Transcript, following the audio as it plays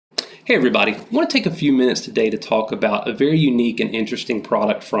Hey everybody, I want to take a few minutes today to talk about a very unique and interesting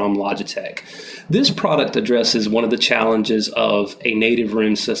product from Logitech. This product addresses one of the challenges of a native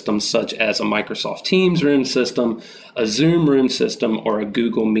room system such as a Microsoft Teams room system, a Zoom room system, or a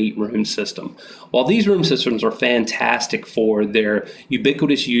Google Meet room system. While these room systems are fantastic for their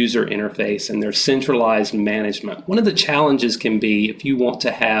ubiquitous user interface and their centralized management, one of the challenges can be if you want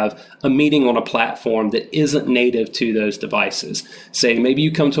to have a meeting on a platform that isn't native to those devices. Say maybe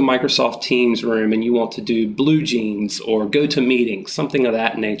you come to a Microsoft Teams room and you want to do Blue Jeans or GoToMeeting, something of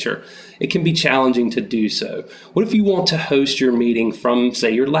that nature. It can be challenging to do so. What if you want to host your meeting from, say,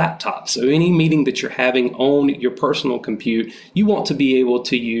 your laptop? So any meeting that you're having on your personal compute, you want to be able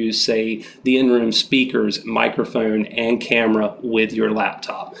to use, say, the in-room speakers, microphone, and camera with your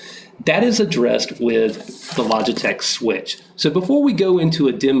laptop. That is addressed with the Logitech Swytch. So before we go into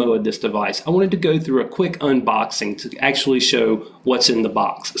a demo of this device, I wanted to go through a quick unboxing to actually show what's in the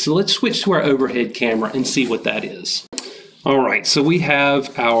box. So let's switch to our overhead camera and see what that is. Alright, so we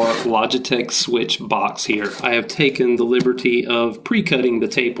have our Logitech Swytch box here. I have taken the liberty of pre-cutting the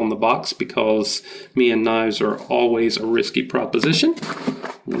tape on the box because me and knives are always a risky proposition.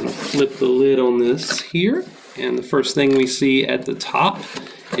 I'm going to flip the lid on this here, and the first thing we see at the top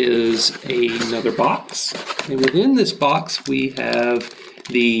is another box. And within this box we have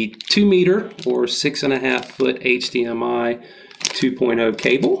the 2 meter or 6.5 foot HDMI 2.0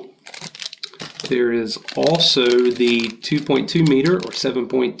 cable. There is also the 2.2 meter or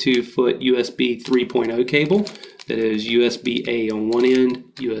 7.2 foot USB 3.0 cable that is USB-A on one end,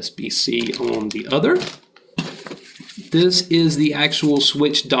 USB-C on the other. This is the actual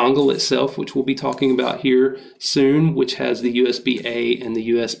Swytch dongle itself, which we'll be talking about here soon, which has the USB-A and the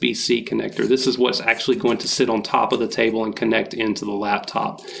USB-C connector. This is what's actually going to sit on top of the table and connect into the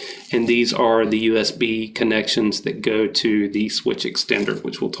laptop. And these are the USB connections that go to the Swytch extender,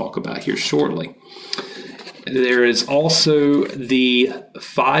 which we'll talk about here shortly. There is also the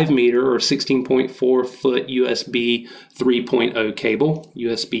 5 meter or 16.4 foot USB 3.0 cable,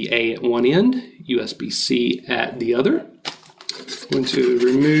 USB-A at one end, USB-C at the other. I'm going to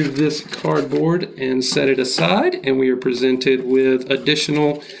remove this cardboard and set it aside, and we are presented with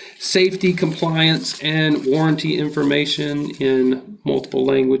additional safety, compliance, and warranty information in multiple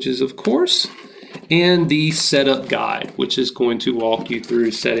languages, of course, and the setup guide, which is going to walk you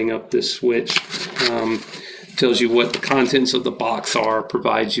through setting up this Swytch. Tells you what the contents of the box are,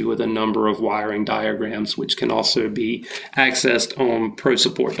 provides you with a number of wiring diagrams, which can also be accessed on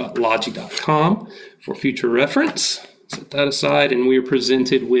prosupport.logi.com for future reference. Set that aside, and we are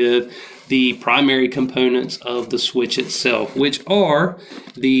presented with the primary components of the Swytch itself, which are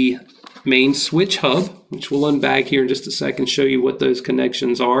the main Swytch hub, which we'll unbag here in just a second, show you what those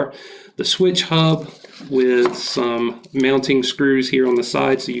connections are. The Swytch hub with some mounting screws here on the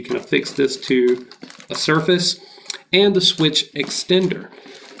side so you can affix this to a surface, and the Swytch extender.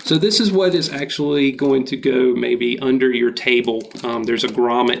 So this is what is actually going to go maybe under your table. There's a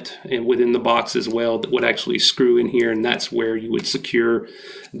grommet within the box as well that would actually screw in here, and that's where you would secure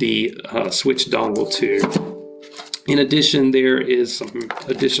the Swytch dongle to. In addition, there is some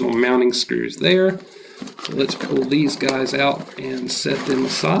additional mounting screws there. So let's pull these guys out and set them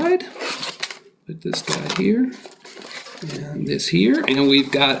aside. Put this guy here and this here, and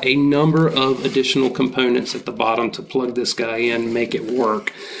we've got a number of additional components at the bottom to plug this guy in and make it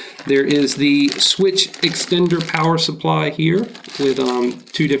work. There is the Swytch extender power supply here with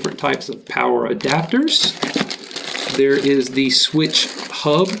 2 different types of power adapters. There is the Swytch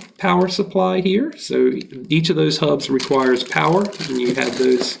hub power supply here, so each of those hubs requires power, and you have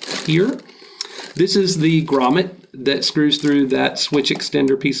those here. This is the grommet that screws through that Swytch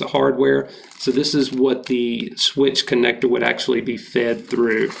extender piece of hardware. So this is what the Swytch connector would actually be fed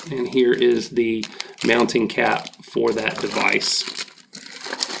through. And here is the mounting cap for that device.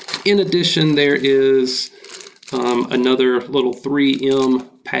 In addition, there is another little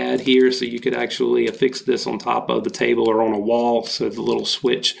 3M pad here, so you could actually affix this on top of the table or on a wall, so the little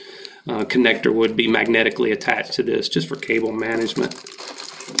Swytch connector would be magnetically attached to this just for cable management.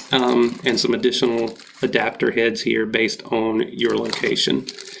 And some additional adapter heads here based on your location.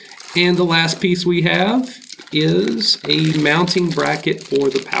 And the last piece we have is a mounting bracket for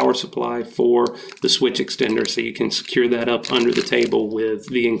the power supply for the Swytch extender, so you can secure that up under the table with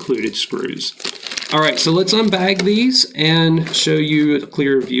the included screws. Alright, so let's unbag these and show you a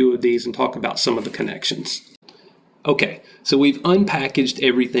clearer view of these and talk about some of the connections. Okay, so we've unpackaged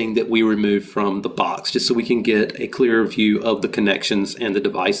everything that we removed from the box just so we can get a clearer view of the connections and the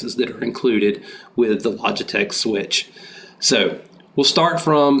devices that are included with the Logitech Swytch. So we'll start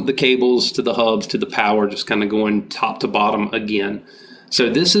from the cables to the hubs to the power, just kind of going top to bottom again. So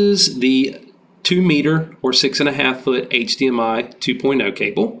this is the 2 meter or 6.5 foot HDMI 2.0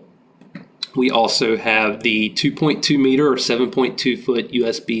 cable. We also have the 2.2 meter or 7.2 foot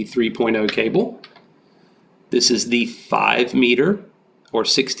USB 3.0 cable. This is the 5 meter or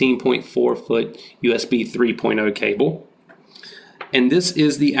 16.4 foot USB 3.0 cable. And this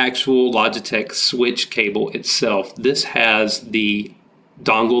is the actual Logitech Swytch cable itself. This has the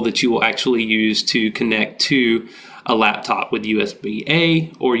dongle that you will actually use to connect to a laptop with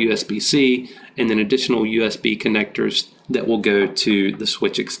USB-A or USB-C, and then additional USB connectors that will go to the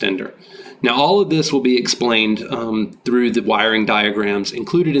Swytch extender. Now all of this will be explained through the wiring diagrams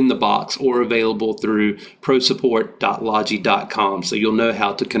included in the box or available through prosupport.logi.com, so you'll know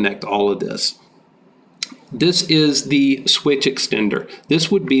how to connect all of this. This is the Swytch extender.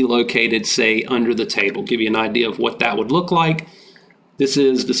 This would be located, say, under the table. Give you an idea of what that would look like. This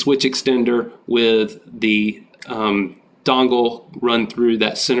is the Swytch extender with the dongle run through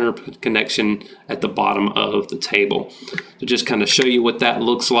that center connection at the bottom of the table. To just kind of show you what that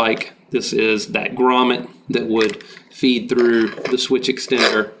looks like, this is that grommet that would feed through the Swytch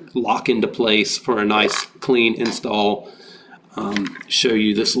extender, lock into place for a nice clean install. Show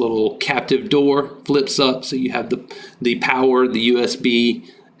you this little captive door flips up, so you have the power, the USB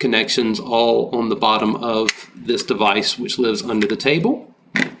connections all on the bottom of this device, which lives under the table.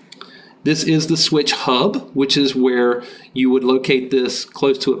 This is the Swytch hub, which is where you would locate this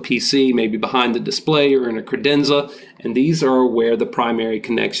close to a PC, maybe behind the display or in a credenza, and these are where the primary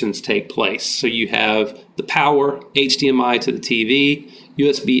connections take place. So you have the power, HDMI to the TV,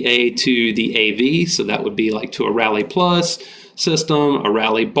 USB-A to the AV, so that would be like to a Rally Plus system, a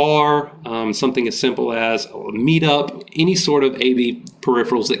Rally bar, something as simple as a meetup, any sort of AV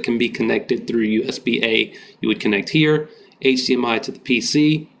peripherals that can be connected through USB-A, you would connect here, HDMI to the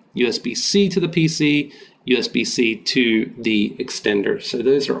PC, USB-C to the PC, USB-C to the extender. So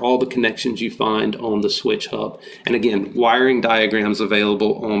those are all the connections you find on the Swytch hub. And again, wiring diagrams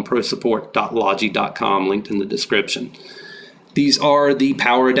available on prosupport.logi.com, linked in the description. These are the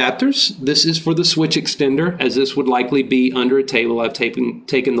power adapters. This is for the Swytch extender, as this would likely be under a table. I've taken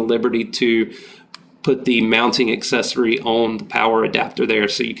the liberty to put the mounting accessory on the power adapter there,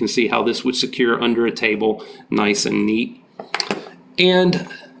 so you can see how this would secure under a table, nice and neat. And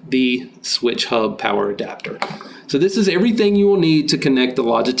the Swytch hub power adapter. So this is everything you will need to connect the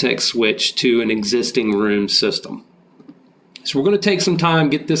Logitech Swytch to an existing room system. So we're going to take some time,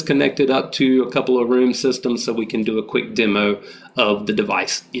 get this connected up to a couple of room systems so we can do a quick demo of the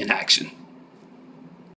device in action.